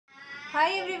Hi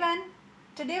everyone.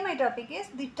 Today my topic is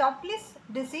the topliss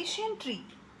decision tree.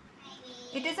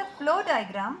 It is a flow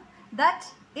diagram that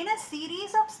in a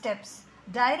series of steps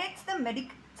directs the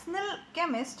medicinal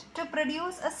chemist to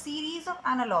produce a series of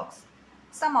analogues,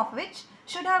 some of which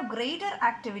should have greater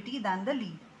activity than the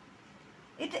lead.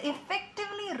 It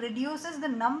effectively reduces the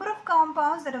number of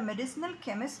compounds that a medicinal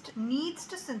chemist needs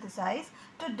to synthesize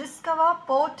to discover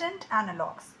potent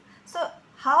analogues. So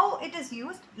how it is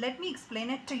used, let me explain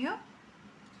it to you.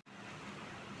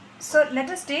 So let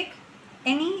us take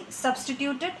any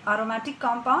substituted aromatic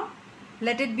compound.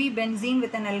 Let it be benzene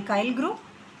with an alkyl group.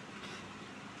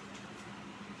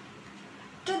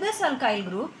 To this alkyl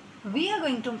group, we are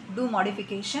going to do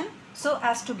modification so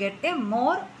as to get a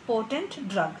more potent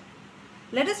drug.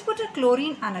 Let us put a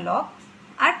chlorine analog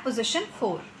at position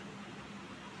 4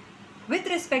 with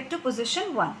respect to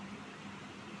position 1.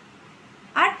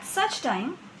 At such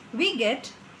time, we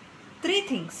get three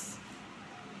things.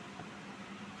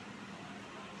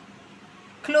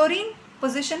 Chlorine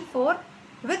position 4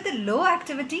 with low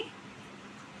activity,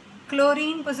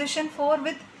 chlorine position 4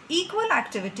 with equal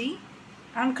activity,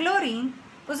 and chlorine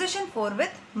position 4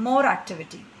 with more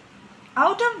activity.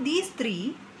 Out of these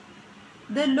three,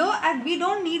 we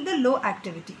don't need the low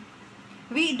activity.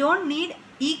 We don't need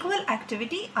equal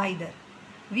activity either.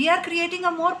 We are creating a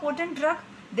more potent drug.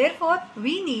 Therefore,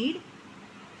 we need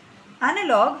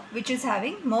analog which is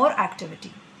having more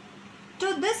activity.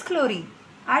 To this chlorine,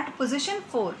 at position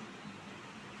 4,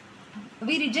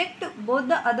 we reject both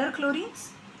the other chlorines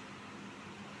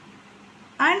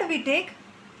and we take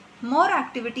more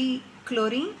activity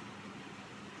chlorine.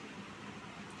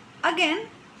 Again,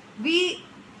 we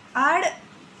add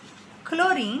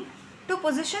chlorine to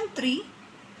position 3,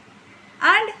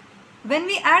 and when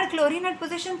we add chlorine at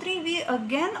position 3, we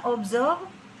again observe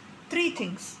three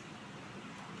things.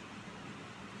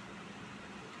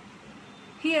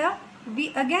 Here, we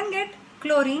again get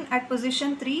chlorine at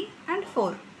position 3 and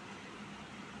 4.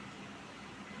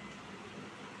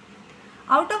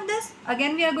 Out of this,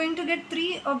 again we are going to get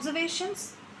three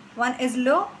observations. One is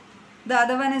low, the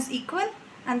other one is equal,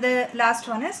 and the last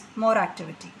one is more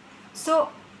activity. So,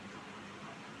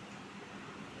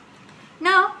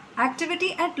 now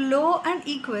activity at low and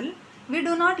equal, we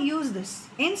do not use this.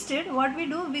 Instead, what we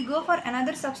do, we go for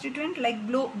another substituent like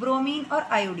bromine or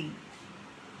iodine.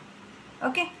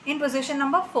 Okay, in position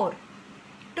number 4.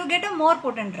 To get a more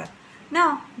potent drug.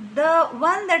 Now, the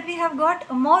one that we have got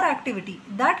more activity,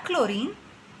 that chlorine,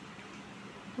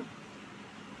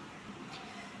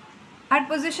 at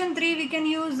position 3 we can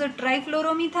use the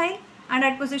trifluoromethyl, and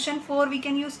at position 4 we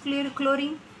can use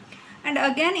chlorine. And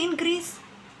again increase,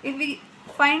 if we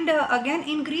find again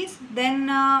increase, then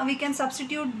we can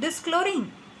substitute this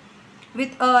chlorine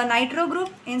with a nitro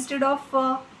group instead of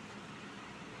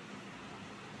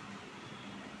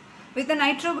with a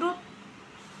nitro group.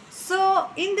 So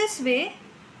in this way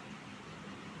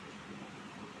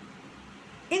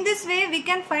we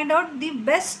can find out the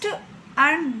best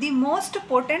and the most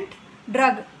potent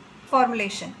drug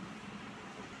formulation.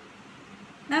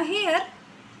 Now here,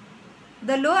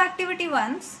 the low activity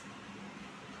ones,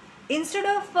 instead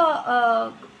of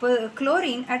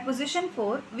chlorine at position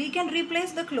 4, we can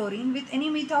replace the chlorine with any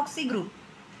methoxy group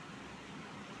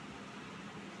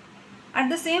at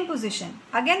the same position.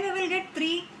 Again we will get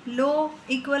 3 low,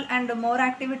 equal and more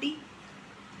activity.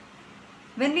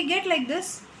 When we get like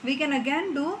this, we can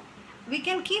again do, we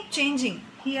can keep changing.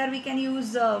 Here we can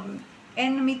use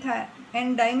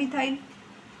N-dimethyl.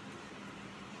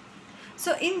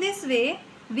 So in this way,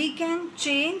 we can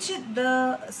change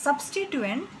the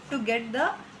substituent to get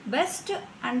the best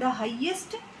and the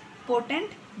highest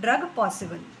potent drug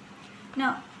possible.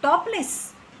 Now,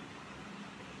 topliss,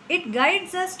 it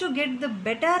guides us to get the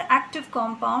better active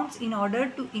compounds in order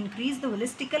to increase the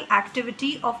holistical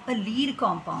activity of a lead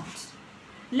compounds.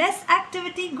 Less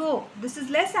activity go, this is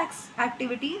less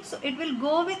activity, so it will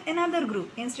go with another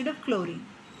group instead of chlorine.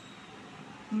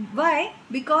 Why?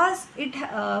 Because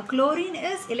chlorine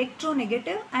is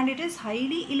electronegative and it is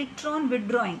highly electron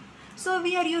withdrawing. So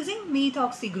we are using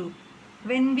methoxy group.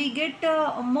 When we get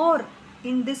more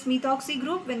in this methoxy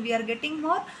group, when we are getting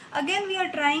more, again we are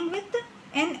trying with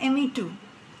NMe2.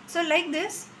 So like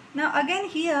this. Now again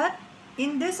here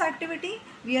in this activity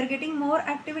we are getting more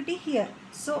activity here.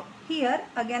 So here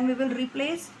again we will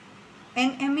replace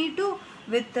NMe2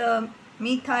 with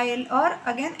methyl or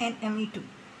again NMe2.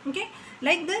 Okay,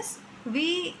 like this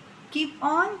we keep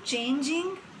on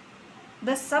changing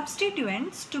the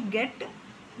substituents to get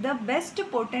the best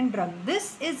potent drug.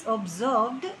 This is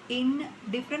observed in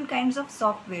different kinds of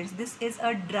softwares. This is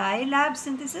a dry lab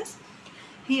synthesis.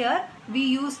 Here we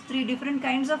use 3 different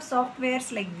kinds of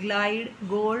softwares like Glide,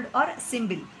 Gold or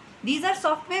Symbol. These are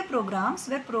software programs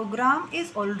where program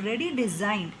is already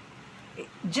designed.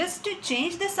 Just to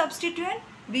change the substituent,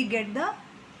 we get the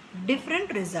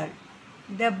different result.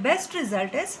 The best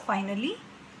result is finally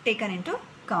taken into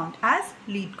count as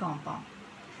lead compound.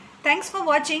 Thanks for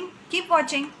watching. Keep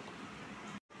watching.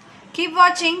 Keep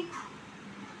watching.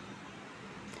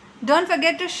 Don't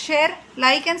forget to share,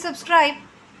 like and subscribe.